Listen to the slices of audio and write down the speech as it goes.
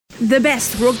The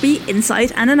best rugby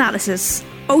insight and analysis.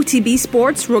 OTB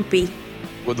Sports Rugby.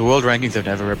 Well, the world rankings have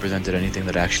never represented anything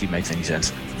that actually makes any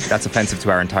sense. That's offensive to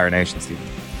our entire nation, Stephen.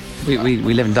 We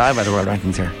live and die by the world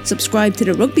rankings here. Subscribe to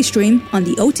the rugby stream on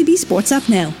the OTB Sports app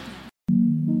now.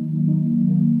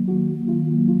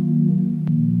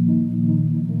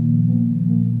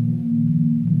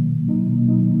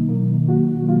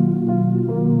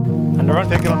 And they're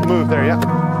taking on the move there, yeah.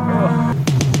 Oh.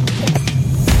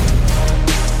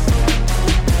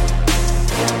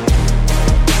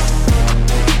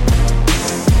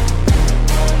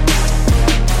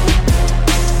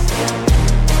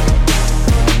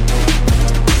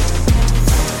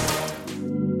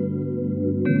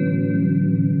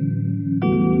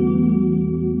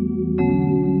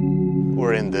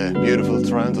 We're in the beautiful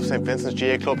surrounds of St Vincent's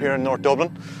GA Club here in North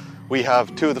Dublin. We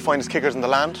have two of the finest kickers in the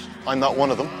land. I'm not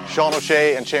one of them. Seán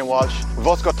O'Shea and Shane Walsh. We've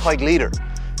also got Tadhg Leader,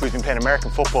 who's been playing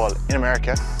American football in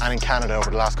America and in Canada over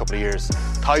the last couple of years.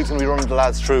 Tadhg's going to be running the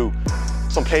lads through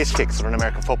some place kicks that are in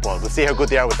American football. We'll see how good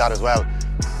they are with that as well.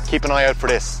 Keep an eye out for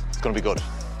this. It's going to be good.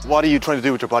 What are you trying to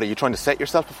do with your body? Are you trying to set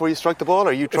yourself before you strike the ball?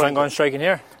 Or are you trying? If I'm going striking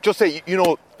here? Just say, you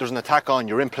know, there's an attack on,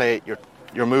 you're in play,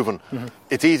 you're moving. Mm-hmm.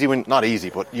 It's easy when, not easy,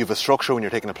 but you have a structure when you're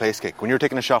taking a place kick. When you're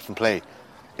taking a shot from play,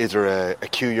 is there a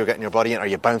cue you're getting your body in? Are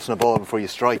you bouncing a ball before you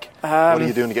strike? What are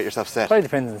you doing to get yourself set? It probably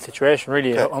depends on the situation,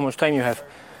 really, how much time you have.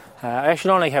 I actually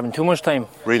don't like having too much time.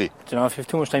 Really? You know, if you have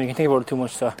too much time, you can think about it too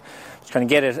much. So just trying to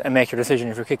get it and make your decision.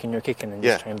 If you're kicking, you're kicking, and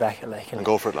just try and back it. And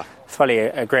go for it, like. It's probably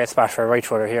a great spot for a right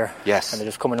footer here. Yes. And they're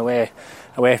just coming away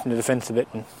from the defence a bit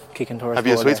and kicking towards the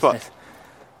goal. Have you a sweet spot?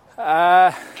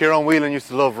 Kieran Whelan used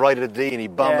to love right at the D, and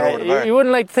he'd bomb it over the bar. You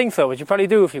wouldn't like to think so, but you probably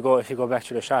do if you go back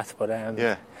through the shots. But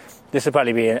this would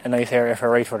probably be a nice area for a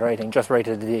right footer, I think, just right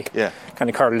at the D. Yeah. Kind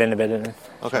of curl in a bit, and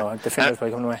okay. Defenders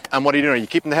probably coming away. And what are you doing? Are you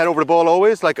keeping the head over the ball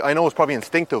always? Like, I know it's probably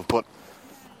instinctive, but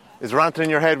is there anything in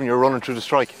your head when you're running through the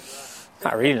strike?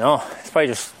 Not really, no. It's probably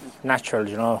just natural,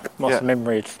 you know. Muscle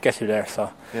memory just gets you there, so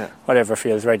whatever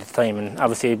feels right at the time. And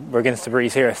obviously we're against the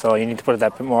breeze here, so you need to put it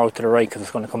that bit more out to the right because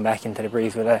it's going to come back into the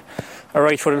breeze with a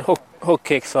right-footed hook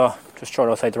kick. So just throw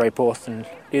it outside the right post and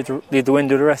leave the wind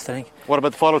do the rest, I think. What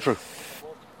about the follow-through?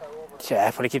 Yeah,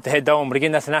 probably keep the head down, but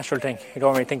again, that's a natural thing. You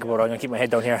don't really think about it. I'm going to keep my head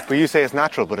down here. But you say it's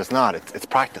natural, but it's not. It's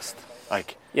practiced.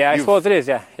 Like. Yeah, I suppose it is.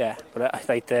 Yeah. But I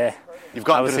like the. You've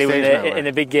got obviously to the stage now, in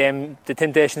a big game, the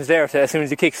temptation's there to, as soon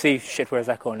as you kick, see shit, where's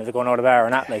that going? Is it going out of the bar or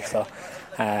not? Like so,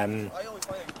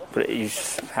 but you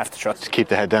just have to trust. Just keep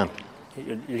the head down.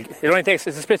 It only takes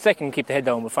a split second to keep the head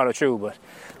down, but follow through.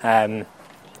 But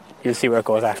you'll see where it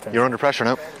goes after. You're under pressure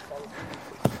now.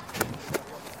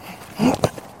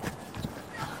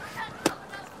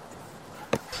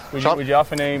 Would you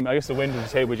often aim? I guess the wind would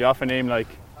say. Would you often aim like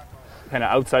kind of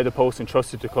outside the post and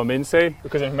trust it to come in, say?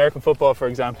 Because in American football, for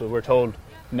example, we're told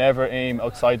never aim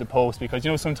outside the post because,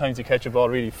 you know, sometimes you catch a ball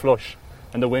really flush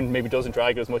and the wind maybe doesn't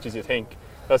drag it as much as you think.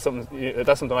 That's something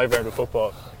I've learned with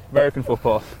football, American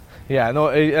football. Yeah, no,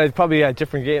 it's probably a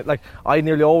different game. Like I'm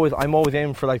always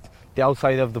aiming for like the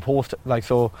outside of the post. Like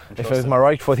so, if it was my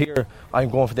right foot here, I'm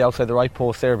going for the outside of the right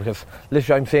post there because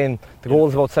literally I'm saying the goal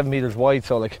is about 7 metres wide.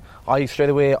 So like straight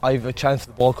away I've a chance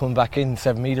of the ball coming back in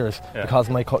 7 metres because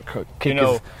my kick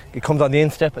it comes on the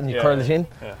instep and you curl it in.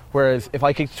 Yeah. Whereas if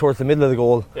I kick towards the middle of the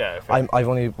goal, I've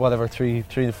only 3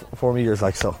 to 4 metres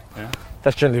like so. Yeah.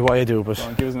 That's generally what I do, but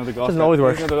give us another go. Doesn't always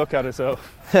work. Give us another look at it, so.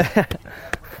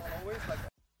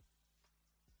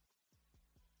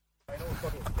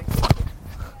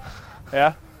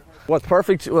 Yeah. What's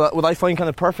perfect, what I find kind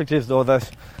of perfect is though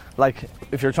that, like,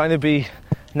 if you're trying to be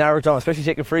narrowed down, especially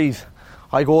taking frees,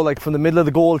 I go like from the middle of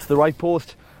the goal to the right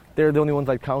post. They're the only ones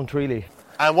I count really.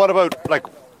 And what about, like,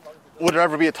 would there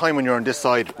ever be a time when you're on this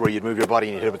side where you'd move your body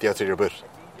and you'd hit it with the outside of your boot?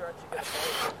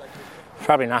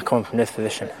 Probably not coming from this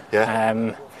position.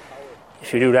 Yeah.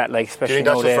 If you do that, like, especially do you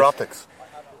think that's just for optics?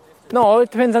 No, it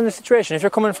depends on the situation. If you're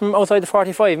coming from outside the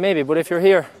 45, maybe, but if you're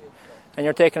here and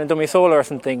you're taking a dummy solo or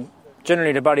something,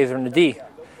 generally the bodies are in the D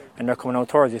and they're coming out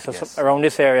towards you. So around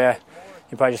this area,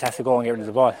 you probably just have to go and get rid of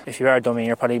the ball. If you are dummy,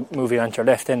 you're probably moving onto your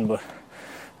left end, but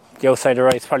the outside the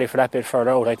right is probably for that bit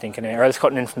further out, I think, or else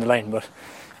cutting in from the line. But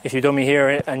if you dummy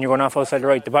here and you're going off outside the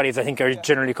right, the bodies, I think, are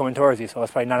generally coming towards you, so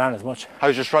it's probably not on as much.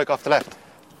 How's your strike off the left?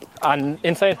 On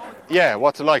inside? Yeah,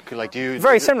 what's it like? Like, do you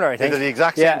very similar, I think. Is it the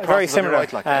exact same process very similar. On your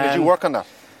right, like? Did you work on that?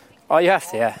 Oh, you have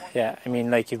to, yeah. I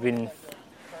mean, like, you're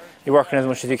working as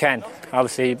much as you can.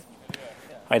 Obviously,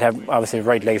 I'd have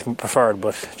right legs preferred,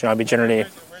 but you know,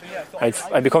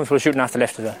 I'd be comfortable shooting off the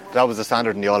left as well. That was the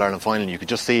standard in the All-Ireland final. You could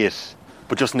just see it,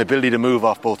 but just an ability to move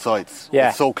off both sides. Yeah.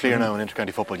 It's so clear now in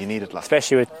inter-county football. You need it, like.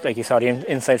 Especially with, like you saw, the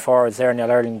inside forwards there in the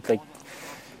All-Ireland, like,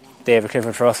 David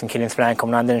Clifford for us and Killian Spillane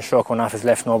coming on, then stroke one off his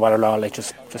left, no bother at all, like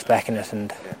just backing it,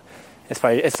 and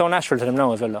it's so natural to them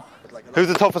now as well though. Who's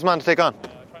the toughest man to take on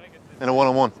in a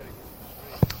one-on-one?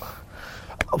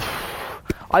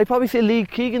 I'd probably say Lee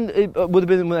Keegan. It would have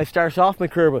been when I started off my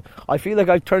career, but I feel like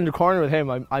I've turned the corner with him.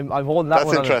 I'm holding that. That's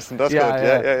one interesting. That's good.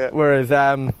 Yeah. Whereas,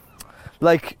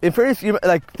 like in fairness,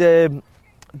 like the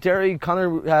Derry Conor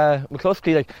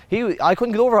McCluskey, like I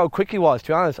couldn't get over how quick he was. To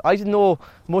be honest, I didn't know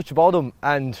much about him,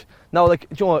 and now, like,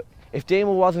 you know, if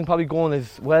Damo wasn't probably going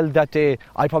as well that day,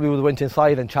 I probably would have went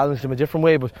inside and challenged him a different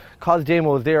way. But because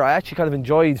Damo was there, I actually kind of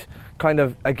enjoyed kind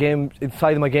of a game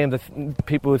inside of my game that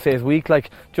people would say is weak. Like,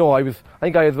 Joe, I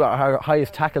think I was our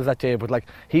highest tackles that day, but like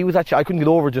he was actually, I couldn't get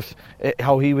over just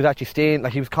how he was actually staying,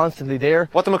 like he was constantly there.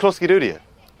 What did McCluskey do to you?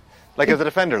 Like as a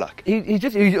defender, like he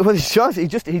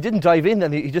didn't dive in,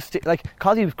 and he just like,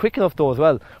 cause he was quick enough though as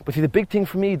well. But see, the big thing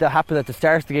for me that happened at the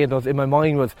start of the game that was in my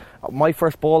mind was my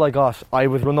first ball I got, I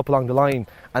was run up along the line,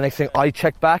 and next thing I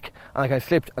checked back and like I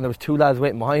slipped, and there was two lads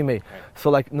waiting behind me. So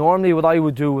like normally what I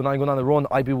would do when I'm going on a run,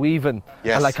 I'd be weaving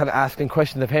and like kind of asking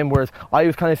questions of him, whereas I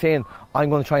was kind of saying I'm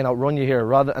going to try and outrun you here,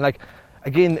 rather, and like,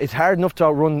 again, it's hard enough to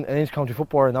outrun an inter-county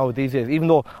footballer now these days, even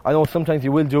though I know sometimes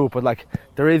you will do it, but like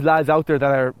there is lads out there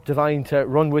that are designed to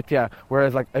run with you,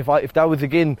 whereas like if that was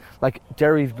again, like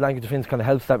Derry's blanket defence kind of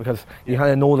helps that, because you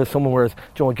kind of know there's someone, whereas,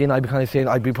 you know, again I'd be kind of saying,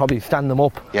 I'd be probably standing them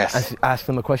up and ask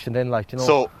them a question then, like, you know.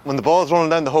 So when the ball's running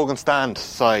down the Hogan stand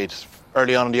side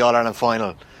early on in the All-Ireland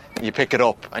final, you pick it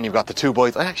up and you've got the two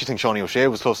boys. I actually think Seán O'Shea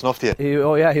was close enough to you.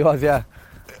 He was, yeah.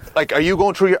 Like, are you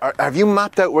going through have you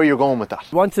mapped out where you're going with that?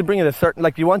 You want to bring it a certain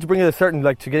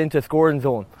to get into a scoring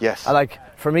zone. Yes. And like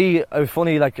for me, it was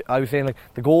funny. Like I was saying, like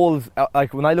the goals.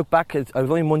 Like when I look back, I was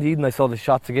only Monday evening. I saw the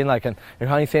shots again. Like, and you're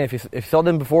kind of saying if you saw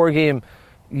them before a game,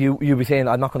 you'd be saying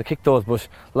I'm not going to kick those. But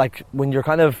like when you're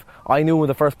kind of, I knew when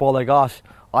the first ball I got,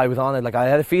 I was on it. Like I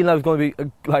had a feeling I was going to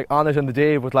be like on it on the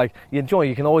day. But like you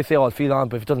can always say, "Oh, I'll feel on,"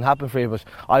 but if it doesn't happen for you, but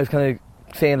I was kind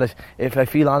of saying that if I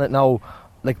feel on it now.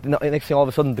 Like next thing, all of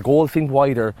a sudden the goal seemed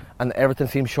wider and everything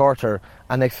seemed shorter.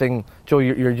 And next thing, Joe,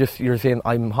 you're saying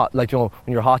I'm hot. Like, Joe,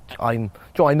 when you're hot,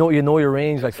 Joe, I know your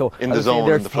range. Like, so in the zone,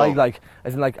 in the flow. Like,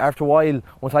 as in, like, after a while,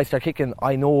 once I start kicking,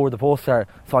 I know where the posts are,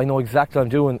 so I know exactly what I'm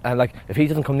doing. And like, if he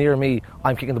doesn't come near me,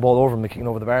 I'm kicking the ball over him and kicking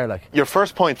over the bar. Like, your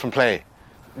first point from play,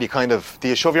 do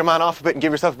you shove your man off a bit and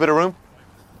give yourself a bit of room?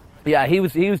 Yeah, he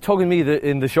was tugging me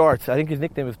in the shorts. I think his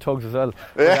nickname was Tugs as well.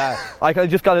 Yeah. I kind of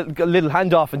just got a little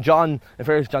handoff, and John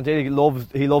Daly loves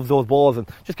those balls, and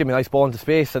just give me a nice ball into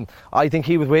space. And I think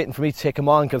he was waiting for me to take him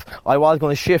on, because I was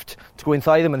going to shift to go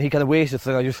inside him, and he kind of waited,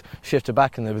 so I just shifted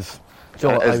back, and it was.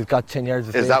 So I got 10 yards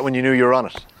of space. Is that when you knew you were on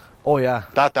it? Oh yeah.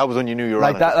 That was when you knew you were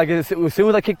like on that, it. Like as soon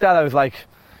as I kicked that, I was like,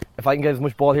 if I can get as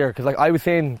much ball here, because like I was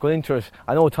saying going into it,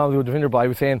 I know Tom's a good defender, but I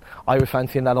was saying I was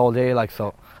fancying that all day, like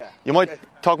so. You might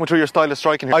talk me through your style of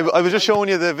striking here. I was just showing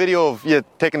you the video of you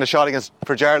taking the shot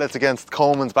for Jarlath's against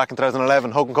Coleman's back in 2011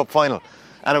 Hogan Cup final,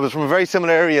 and it was from a very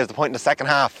similar area as the point in the second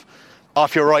half,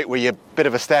 off your right where you a bit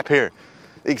of a step here.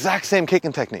 The exact same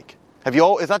kicking technique.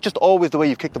 Is that just always the way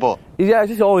you've kicked the ball? Yeah, it's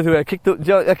just always the way I kick the.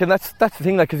 Like, and that's the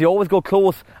thing, like, because you always go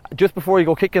close just before you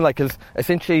go kicking, like, because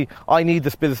essentially I need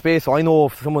this bit of space, so I know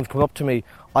if someone's coming up to me,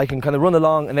 I can kind of run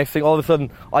along, and next thing, all of a sudden,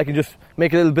 I can just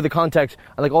make a little bit of contact,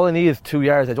 and like all I need is 2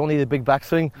 yards. I don't need a big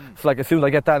backswing. So like as soon as I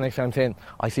get that, next time I'm saying,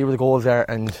 I see where the goals are,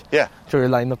 and sure, you're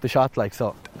lining up the shot, like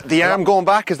so. The arm going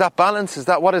back, is that balance?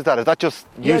 What is that? Is that just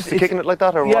used to kicking it like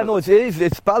that, or what? Yeah, no,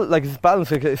 it's balance.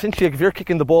 Like, essentially, like, if you're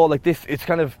kicking the ball like this, it's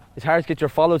hard to get your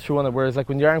follow through on it. Whereas like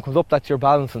when your arm comes up, that's your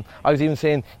balance. And I was even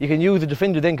saying you can use the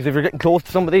defender then, because if you're getting close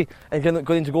to somebody and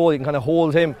going into goal, you can kind of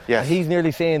hold him. Yes. And he's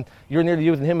nearly saying you're nearly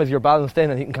using him as your balance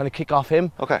then, and he can kind of kick off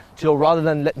him. Okay. So rather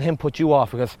than letting him put you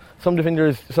off, because some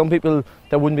people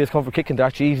that wouldn't be as comfortable kicking, they're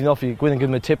actually easy enough. You go in and give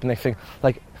them a tip, and next thing,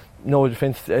 like. No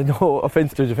offence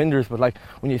to defenders, but like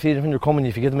when you see a defender coming,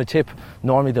 if you give them a tip,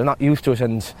 normally they're not used to it,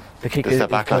 and the kick is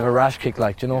kind of a rash kick,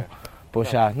 like, you know.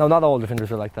 But no, not all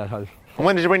defenders are like that. And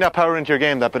when did you bring that power into your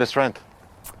game, that bit of strength?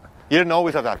 You didn't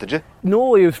always have that, did you?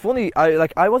 No, it was funny.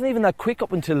 I wasn't even that quick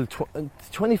up until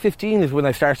 2015 is when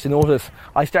I started to notice.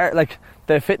 Like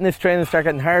the fitness training started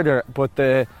getting harder, but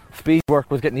the speed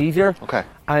work was getting easier. Okay.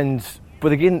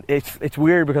 But again, it's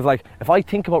weird, because like if I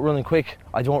think about running quick,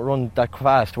 I don't run that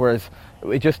fast. Whereas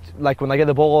it just, like when I get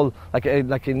the ball, like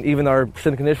in even our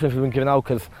strength conditioners we've been giving out,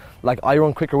 because like I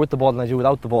run quicker with the ball than I do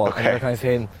without the ball. Okay. And they're kind of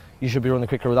saying you should be running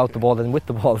quicker without the ball than with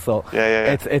the ball. So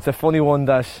yeah. It's a funny one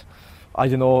that I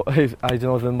don't know if the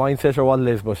mindset or what it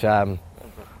is, but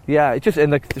yeah, it just,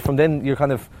 and like from then you're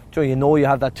kind of, you know you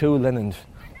have that tool then, and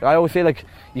I always say like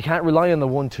you can't rely on the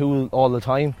one tool all the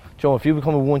time. If you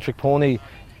become a one trick pony,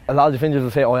 a lot of defenders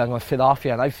will say, "Oh, I'm going to sit off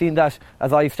you," and I've seen that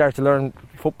as I start to learn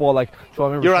football. Like, so I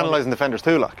remember you're analysing defenders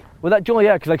too, like. Well, that,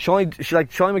 yeah, because like Sean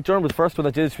McDermott was the first one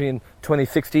that did it to me in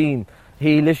 2016.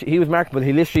 He was marking, but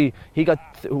he got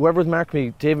whoever was marking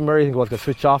me, David Murray I think it was, got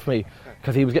switched off me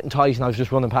because he was getting tight and I was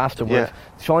just running past him. Yeah.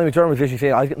 Sean McDermott was literally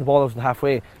saying I was getting the ball out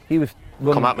halfway. He was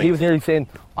running, come at me. He was nearly saying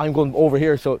I'm going over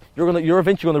here, so you're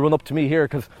eventually going to run up to me here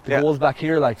because the goal's back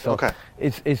here. Like, so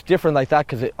it's different like that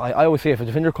because I always say if a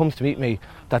defender comes to meet me,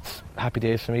 that's happy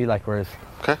days for me. Like, whereas.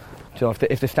 Okay. So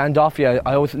if they stand off you,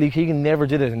 I always Lee Keegan never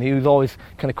did it, and he was always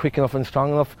kind of quick enough and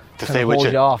strong enough to stay with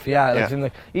hold you off. Yeah.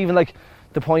 Like, even like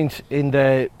the point in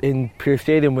Pearse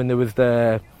Stadium when there was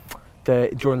the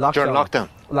during lockdown.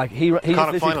 Like he just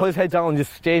literally put his head down and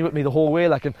just stayed with me the whole way.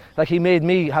 Like he made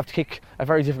me have to kick a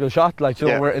very difficult shot. Like,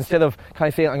 so where instead of kind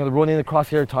of saying I'm going to run in across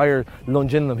here, tire,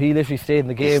 lunge in them, he literally stayed in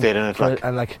the game. He stayed in it,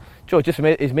 and like Joe,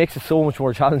 it makes it so much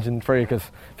more challenging for you because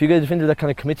if you get a defender that kind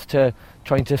of commits to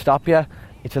trying to stop you,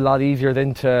 it's a lot easier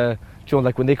than to, you know,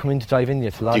 like when they come in to dive in,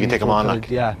 it's a lot easier. You can take them on, like.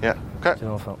 Yeah. Okay. You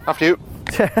know, so. After you.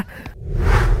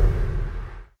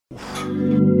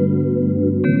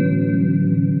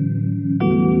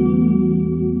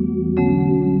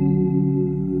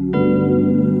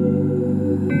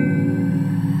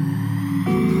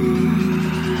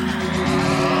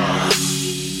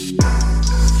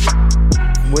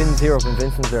 Winds here up in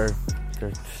Vincent, they're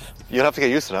You'll have to get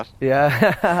used to that.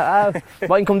 Yeah.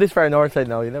 Mightn't come this far north side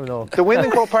now, you never know. The wind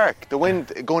in Croke Park, the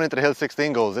wind going into the Hill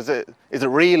 16 goals, is it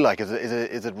real, like? Is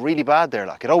it really bad there,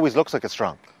 like? It always looks like it's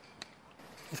strong.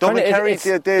 Dublin, Kerry,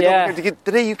 the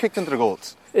day you kicked into the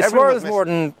goals. It swirls more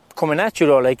than coming at you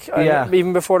though, like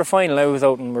even before the final I was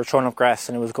out and we were throwing up grass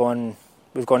and it was going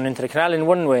into the canal in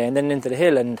one way and then into the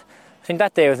hill, and I think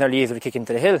that day it was nearly easier to kick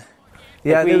into the hill.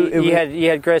 Yeah, like he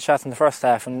had great shots in the first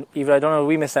half, and even I don't know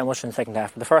we missed that much in the second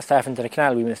half, but the first half into the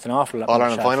canal we missed an awful lot. All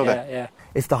Ireland final day. Yeah.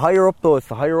 It's the higher up though. It's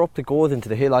the higher up that goes into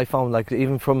the hill. I found, like,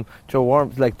 even from Joe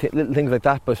Worms, like little things like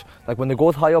that. But like when it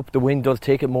goes high up, the wind does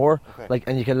take it more. Okay. Like,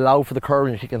 and you can allow for the curve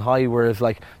and you're kicking high. Whereas,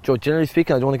 like Joe, generally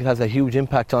speaking, I don't think it has a huge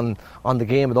impact on the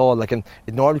game at all. Like, and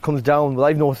it normally comes down. What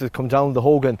I've noticed is it comes down the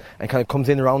Hogan and kind of comes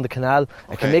in around the canal.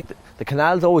 And can make the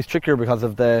canal's always trickier because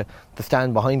of the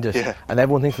stand behind it. Yeah. And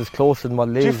everyone thinks it's closer than what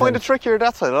it is. Do you find it trickier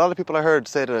that side? A lot of people I heard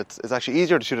say that it's actually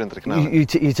easier to shoot into the canal. You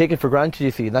take it for granted, you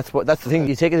see, and that's the thing.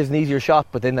 You take it as an easier shot,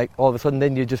 but then like all of a sudden,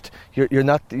 then you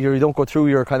don't go through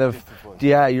your kind of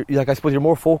you're like, I suppose you're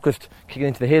more focused kicking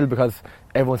into the hill because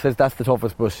everyone says that's the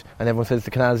toughest, and everyone says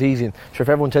the canal's easy. And sure, if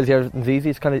everyone tells you everything's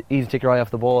easy, it's kind of easy to take your eye off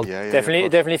the ball. It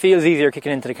definitely feels easier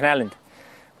kicking into the canal end,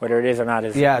 whether it is or not.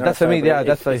 That's what I mean. Yeah,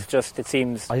 it's just it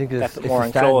seems I think it's more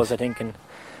enclosed. I think, and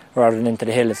rather than into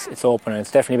the hill, it's open, and it's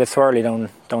definitely a bit swirly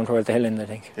down towards the hill end, I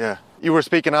think. Yeah, you were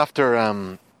speaking after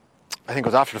I think it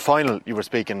was after the final. You were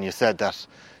speaking. You said that,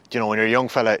 you know, when you're a young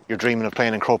fella, you're dreaming of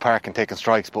playing in Croke Park and taking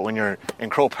strikes, but when you're in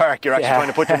Croke Park, you're actually trying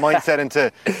to put your mindset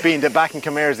into being the back in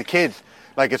Khmer as a kid.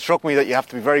 Like, it struck me that you have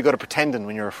to be very good at pretending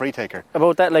when you're a free taker.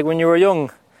 About that, like when you were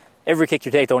young, every kick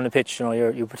you take down the pitch, you know,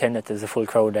 you pretend that there's a full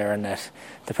crowd there and that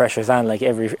the pressure's on. Like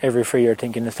every free, you're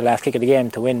thinking it's the last kick of the game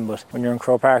to win. But when you're in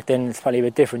Croke Park, then it's probably a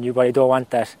bit different. You probably don't want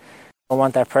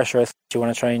that pressure. You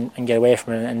want to try and get away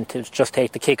from it and to just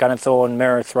take the kick on its own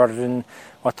merits rather than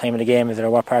what time of the game is it or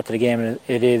what part of the game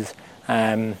it is.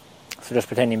 So just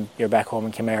pretending you're back home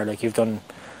in Khmer, like you've done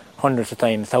hundreds of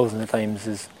times, thousands of times,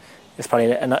 is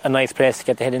probably a nice place to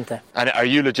get the head into. And are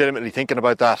you legitimately thinking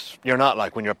about that? You're not,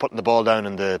 like when you're putting the ball down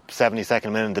in the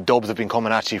 72nd minute, the dubs have been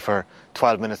coming at you for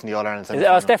 12 minutes in the All-Ireland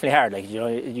semi-final. It's definitely hard, like, you know,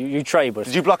 you try, but...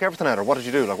 Did you block everything out, or what did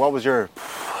you do? Like, what was your...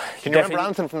 Can you remember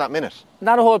anything from that minute?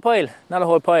 Not a whole pile.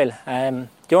 The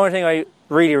only thing I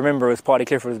really remember was Paddy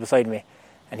Clifford was beside me,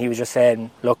 and he was just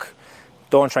saying, look,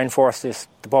 don't try and force this,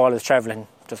 the ball is travelling,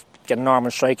 just get a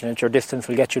normal strike and at your distance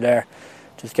will get you there.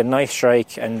 Just get a nice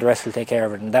strike and the rest will take care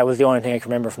of it. And that was the only thing I can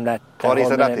remember from that. Paddy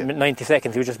said that 90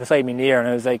 seconds, he was just beside me in the air, and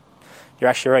I was like, you're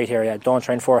actually right here, yeah, don't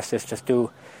try and force this, just do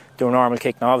a normal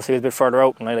kick. Now obviously it was a bit further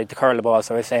out and I like to curl the ball,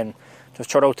 so I was saying just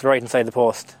throw it out to the right hand side of the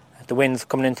post. The wind's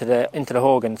coming into the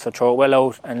Hogan, so throw it well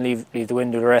out and leave the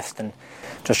wind do the rest and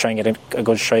just try and get a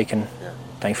good strike, and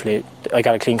thankfully I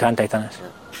got a clean contact on it.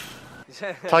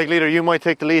 Tadhg Leader, you might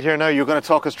take the lead here now. You're going to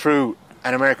talk us through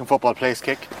an American football place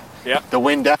kick. Yeah. The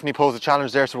wind definitely posed a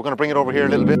challenge there, so we're going to bring it over here a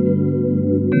little bit.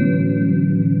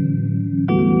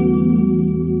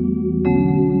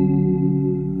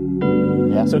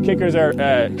 Yeah. So kickers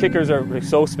are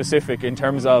so specific in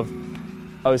terms of,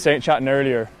 I was chatting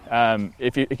earlier,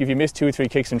 if you miss 2 or 3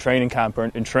 kicks in training camp or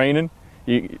in training,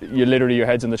 you literally, your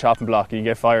head's on the chopping block and you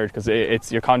get fired because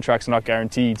it's your contract's not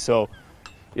guaranteed. So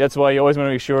That's why you always want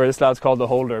to make sure this lad's called the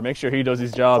holder. Make sure he does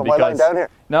his job. So am I lying down here?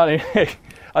 No,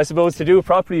 I suppose to do it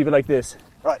properly, you'd be like this.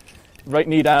 Right. Right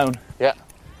knee down. Yeah.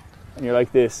 And you're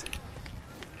like this.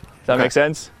 Does that make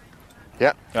sense?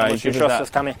 Yeah. Right, you trust us,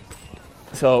 Tommy?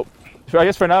 So I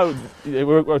guess for now, we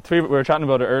were chatting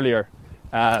about it earlier.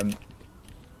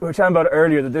 We were chatting about it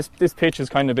earlier that this pitch is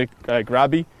kind of a bit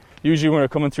grabby. Usually when we're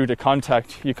coming through to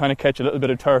contact, you kind of catch a little bit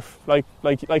of turf,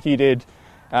 like he did.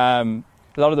 A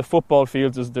lot of the football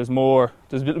fields, there's a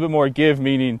little bit more give,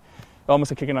 meaning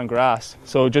almost like kicking on grass.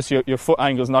 So just your foot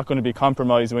angle is not going to be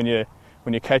compromised when you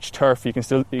catch turf.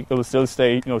 It will still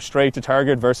stay straight to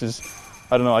target versus,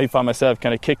 I don't know, I found myself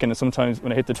kind of kicking, and sometimes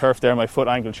when I hit the turf there, my foot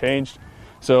angle changed.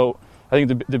 So I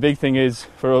think the big thing is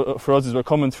for us as we're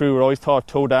coming through, we're always taught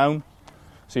toe down.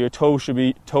 So your toe should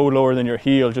be toe lower than your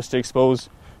heel, just to expose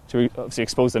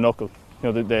the knuckle,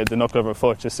 the knuckle of our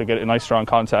foot, just to get a nice strong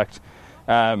contact.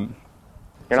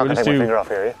 You're not going to take my finger off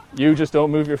here, are you? You just don't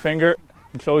move your finger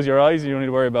and close your eyes, and you don't need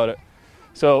to worry about it.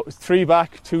 So 3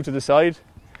 back, 2 to the side.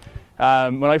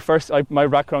 When my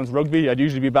background's rugby, I'd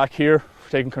usually be back here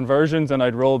taking conversions, and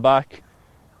I'd roll back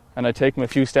and I'd take them a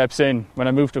few steps in. When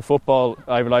I moved to football,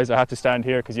 I realised I had to stand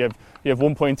here because you have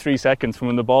 1.3 seconds from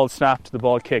when the ball snapped to the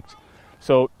ball kicked.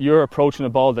 So you're approaching a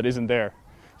ball that isn't there.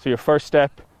 So your first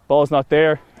step, ball's not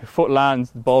there, your foot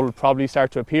lands, the ball will probably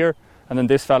start to appear, and then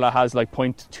this fella has like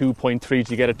 0.2, 0.3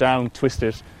 to get it down, twist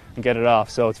it, and get it off.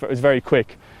 So it's very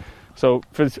quick. So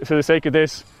for the sake of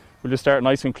this, we'll just start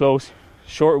nice and close.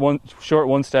 Short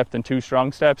one step, then 2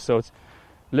 strong steps. So it's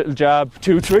little jab,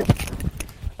 2, 3,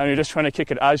 and you're just trying to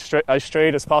kick it as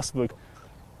straight as possible,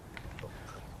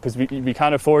 because we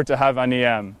can't afford to have any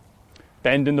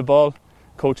bend in the ball.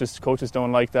 Coaches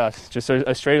don't like that. Just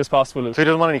as straight as possible. So he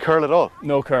doesn't want any curl at all?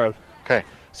 No curl. Okay.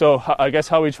 So I guess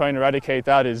how we try and eradicate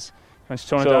that is, I'm just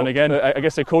throwing it down again. I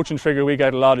guess the coaching trigger we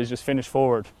get a lot is just finish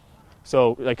forward.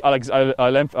 So like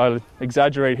I'll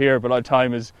exaggerate here, but a lot of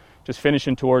time is just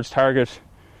finishing towards target.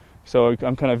 So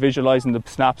I'm kind of visualising the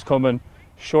snaps coming,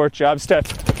 short jab step,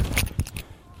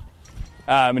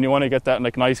 and you want to get that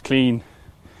like nice clean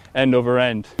end over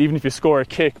end. Even if you score a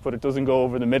kick but it doesn't go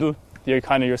over the middle, you're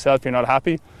kind of yourself, you're not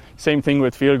happy. Same thing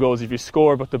with field goals. If you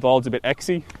score but the ball's a bit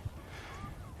Xy,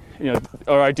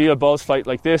 our ideal ball's flight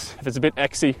like this, if it's a bit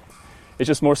Xy, it's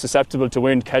just more susceptible to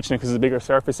wind catching it because it's a bigger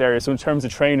surface area. So in terms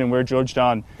of training, we're judged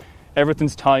on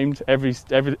everything's timed.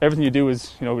 Everything you do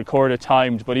is recorded,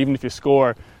 timed. But even if you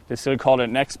score, they still call it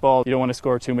an X ball. You don't want to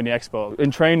score too many X balls. In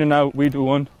training now, we do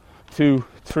 1, 2,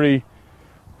 3,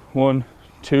 1,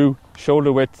 2,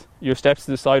 shoulder width. Your steps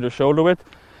to the side are shoulder width,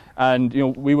 and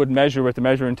we would measure with the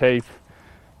measuring tape.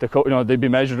 They'd be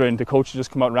measuring. The coach would just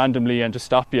come out randomly and just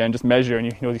stop you and just measure,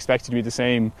 and you expect it to be the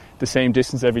same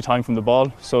distance every time from the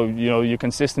ball. So you're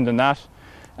consistent in that.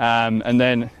 And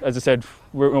then, as I said,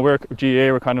 we're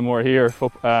GA. We're kind of more here,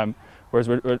 whereas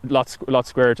we're a lot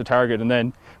squarer to target. And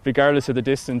then, regardless of the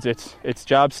distance, it's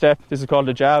jab step. This is called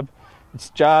a jab. It's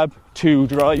jab, 2,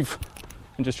 drive,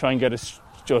 and just try and get as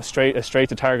straight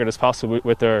to target as possible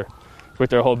with their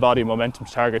whole body momentum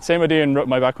to target. Same idea in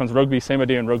my background's rugby. Same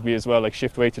idea in rugby as well. Like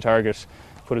shift weight to target,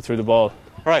 put it through the ball.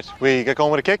 Right, we get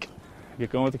going with a kick. Get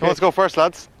going with the kick. Let's go first,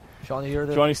 lads. Seán, do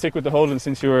you want to stick with the holding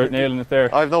since you were nailing it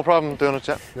there? I have no problem doing it,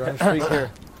 yeah. You're on the street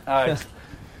here. Alright.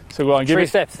 So go on, give 3 it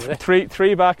steps, is it?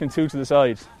 3 back and 2 to the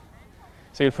side.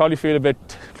 So you'll probably feel a bit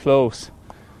close.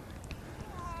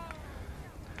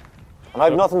 And I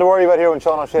have nothing to worry about here when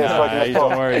Seán O'Shea is striking this ball.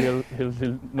 Don't worry,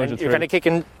 he'll nudge it through. You're kind of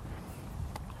kicking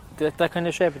that kind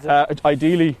of shape, is it?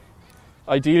 Ideally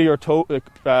your toe,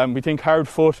 we think hard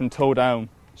foot and toe down.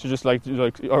 So just like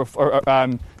they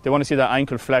want to see that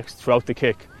ankle flexed throughout the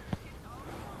kick.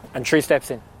 And 3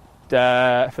 steps in.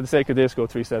 For the sake of this, go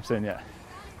 3 steps in, yeah.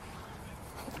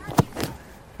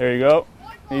 There you go.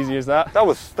 Easy as that. That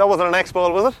wasn't an X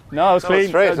ball, was it? No, it was clean.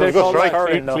 Straight. It was a good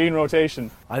strike. Clean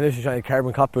rotation. I know she's trying to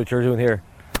carbon copy what you're doing here,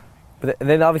 but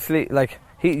then obviously, like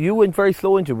you went very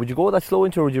slow into it. Would you go that slow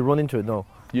into it, or would you run into it? No.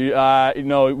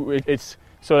 It's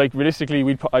so like realistically,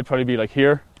 I'd probably be like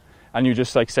here, and you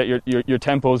just like set your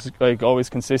tempos like always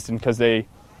consistent, because they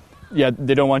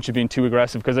don't want you being too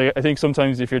aggressive, because I think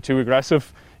sometimes if you're too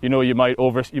aggressive, you might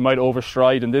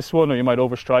overstride in this one, or you might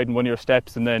overstride in one of your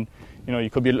steps, and then you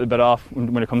could be a little bit off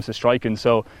when it comes to striking.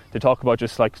 So they talk about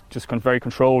just very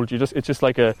controlled. It's just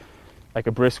like a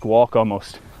brisk walk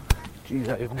almost. Jeez,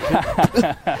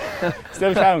 that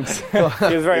Still counts. He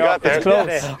was very awkward. It's close.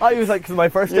 Yeah. I was like, because my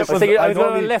first step was I was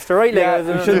going left or right leg.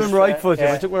 Yeah, I should have been right foot. If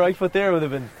I took my right foot there, it would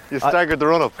have been. You staggered the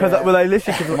run up. Because I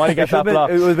literally might get that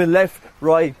blocked. It would have been left,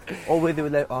 right. Oh wait, they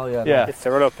would left. Oh yeah. Yeah. It's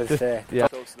the run up. Yeah.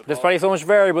 There's probably so much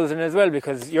variables in it as well,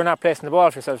 because you're not placing the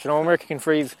ball for yourself. When we're kicking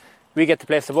frees, we get to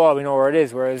place the ball, we know where it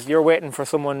is, whereas you're waiting for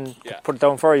someone to put it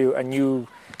down for you, and you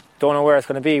don't know where it's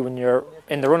going to be when you're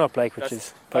in the run-up, which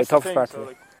is probably the toughest part of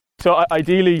it. So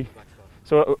ideally,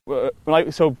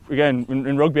 again,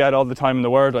 in rugby I had all the time in the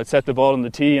world. I'd set the ball on the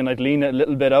tee and I'd lean it a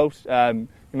little bit out. You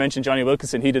mentioned Johnny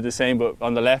Wilkinson, he did the same, but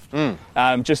on the left.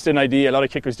 Just an idea, a lot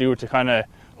of kickers do it to kind of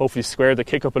hopefully square the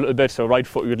kick up a little bit, so right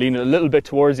foot, you'd lean it a little bit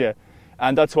towards you.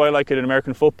 And that's why I like it in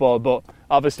American football. But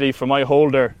obviously for my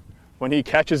holder, when he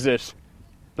catches it,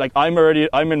 I'm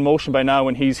in motion by now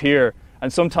when he's here.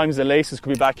 And sometimes the laces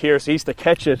could be back here, so he used to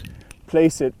catch it,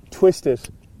 place it, twist it,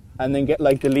 and then get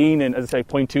the lean in, as I say,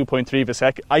 0.2, 0.3 of a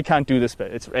second. I can't do this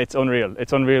bit. It's unreal.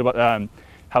 It's unreal about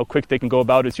how quick they can go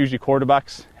about it. It's usually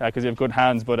quarterbacks because they have good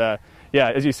hands. But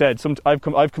as you said, I've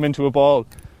come into a ball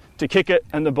to kick it,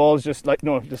 and the ball's just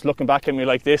just looking back at me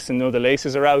like this, and the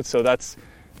laces are out. So that's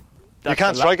you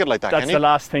can't strike it like that, That's can you? the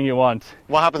last thing you want.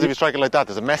 What happens if you strike it like that?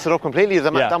 Does it mess it up completely? Is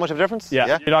that that much of a difference?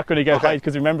 Yeah. You're not going to get height,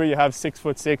 because remember you have 6'6",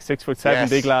 6'7"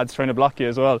 big lads trying to block you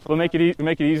as well. We'll make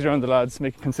it easier on the lads,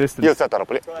 make it consistent. You set that up,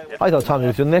 will you? I thought Tommy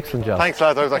was doing an excellent job. Thanks,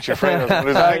 lads. I was actually afraid I was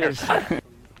going to lose fingers.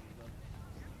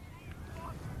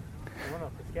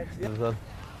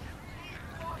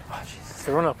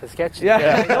 The run-up is sketchy.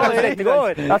 Yeah.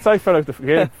 That's how I felt like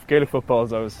the Gaelic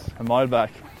footballs. I was a mile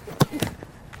back.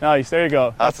 Nice, there you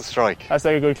go. That's a strike. That's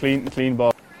like a good clean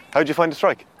ball. How did you find the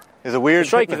strike? Is it weird? The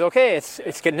strike is okay.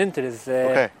 It's getting into this.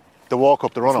 Okay. The walk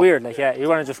up, the run up. It's weird. You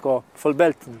want to just go full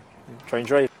belt and try and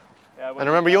drive. Yeah, and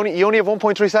remember, you only have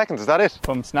 1.3 seconds. Is that it?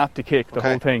 From snap to kick, the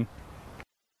whole thing.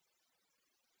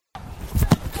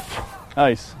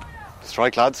 Nice.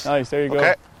 Strike, lads. Nice, there you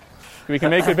go. We can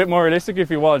make it a bit more realistic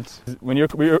if you want. When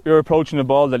you're approaching a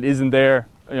ball that isn't there,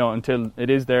 until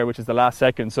it is there, which is the last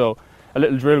second. So a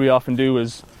little drill we often do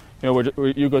is,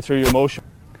 you go through your motion.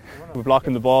 We're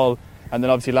blocking the ball, and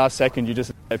then obviously last second you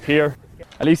just appear.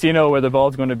 At least you know where the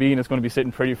ball's going to be, and it's going to be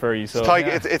sitting pretty for you. So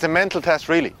it's a mental test,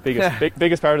 really.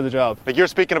 Biggest part of the job. Like you're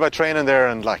speaking about training there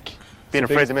and being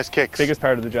afraid to miss kicks. Biggest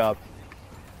part of the job.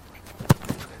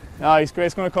 Nice,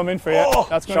 Grace going to come in for you. Oh,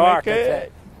 that's going to make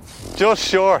it. Just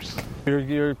short.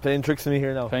 You're playing tricks on me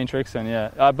here now. Playing tricks on,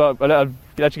 yeah. But I'll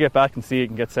let you get back and see it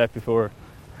and get set before.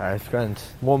 Alright, grand.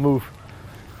 Won't move.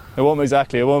 It won't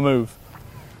move.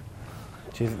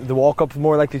 Jeez, the walk up is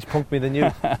more likely to punk me than you.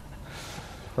 What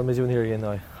am I doing here again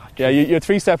now? Yeah, your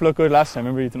 3-step looked good last time.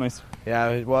 Remember, you did nice.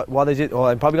 Yeah, what is it? Oh,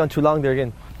 I'm probably gone too long there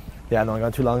again. Yeah, no, I'm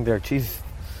gone too long there. Jeez.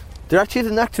 There actually is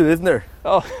a knack to it, isn't there?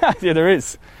 Oh, yeah, there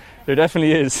is. There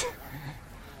definitely is.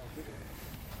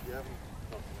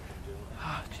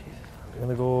 I'm going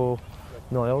to go...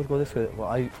 No, I always go this way.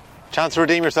 Well, Chance to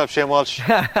redeem yourself, Shane Walsh.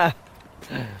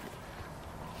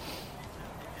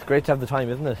 It's great to have the time,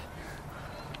 isn't it?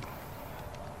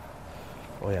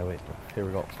 Oh yeah, wait. Here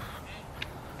we go.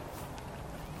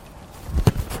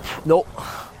 No.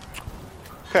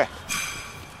 Okay.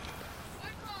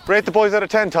 Rate the boys out of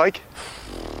 10, Tadhg.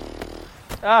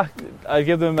 I'd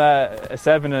give them a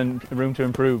 7 and room to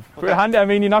improve. Okay. Handy, I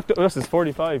mean, you knocked us as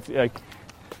 45.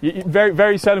 Very,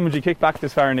 very seldom would you kick back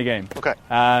this far in the game. Okay.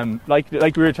 Like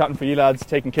we were chatting for you lads,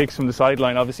 taking kicks from the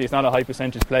sideline. Obviously, it's not a high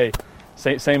percentage play.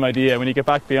 Same idea. When you get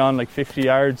back beyond 50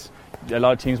 yards, a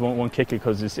lot of teams won't kick it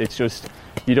because it's just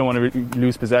you don't want to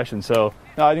lose possession. So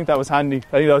no, I think that was handy.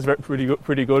 I think that was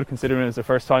pretty good considering it's the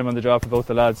first time on the job for both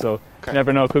the lads. So you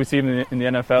never know, could we see them in the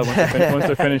NFL once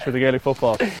they're finished with the Gaelic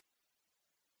football.